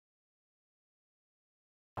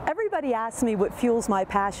Everybody asks me what fuels my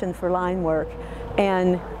passion for line work,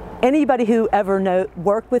 and anybody who ever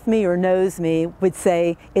worked with me or knows me would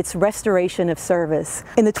say it's restoration of service.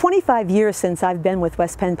 In the 25 years since I've been with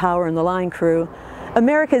West Penn Power and the line crew,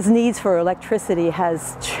 America's needs for electricity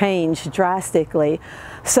has changed drastically.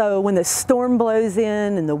 So when the storm blows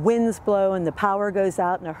in and the winds blow and the power goes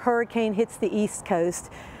out and a hurricane hits the East Coast,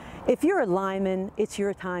 if you're a lineman, it's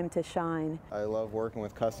your time to shine. I love working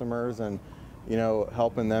with customers and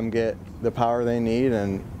helping them get the power they need,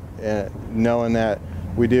 and knowing that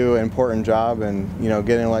we do an important job, and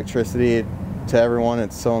getting electricity to everyone.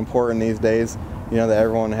 It's so important these days, that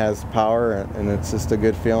everyone has power, and it's just a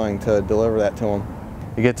good feeling to deliver that to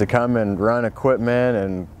them. You get to come and run equipment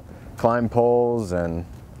and climb poles and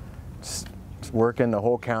just work in the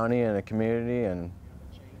whole county and the community, and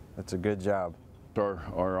it's a good job.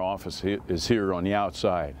 Our office is here on the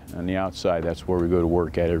outside. On the outside, that's where we go to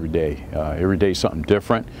work at every day. Every day something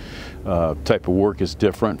different. Type of work is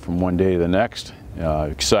different from one day to the next.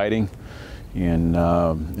 Exciting,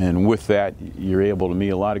 and with that, you're able to meet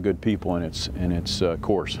a lot of good people in its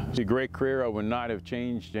course. It's a great career. I would not have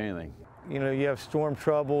changed anything. You have storm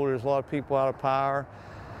trouble. There's a lot of people out of power,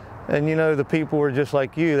 and the people are just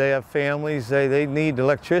like you. They have families. They need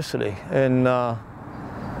electricity, and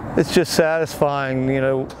it's just satisfying,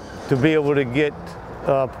 to be able to get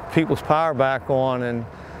people's power back on and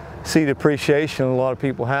see the appreciation a lot of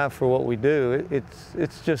people have for what we do.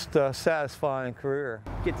 It's just a satisfying career.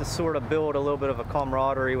 Get to sort of build a little bit of a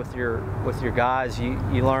camaraderie with your guys. You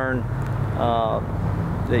learn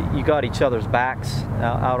that you got each other's backs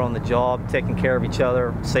out on the job, taking care of each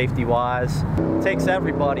other safety-wise. It takes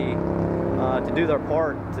everybody to do their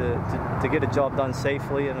part to get a job done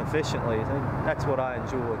safely and efficiently. That's what I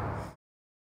enjoy.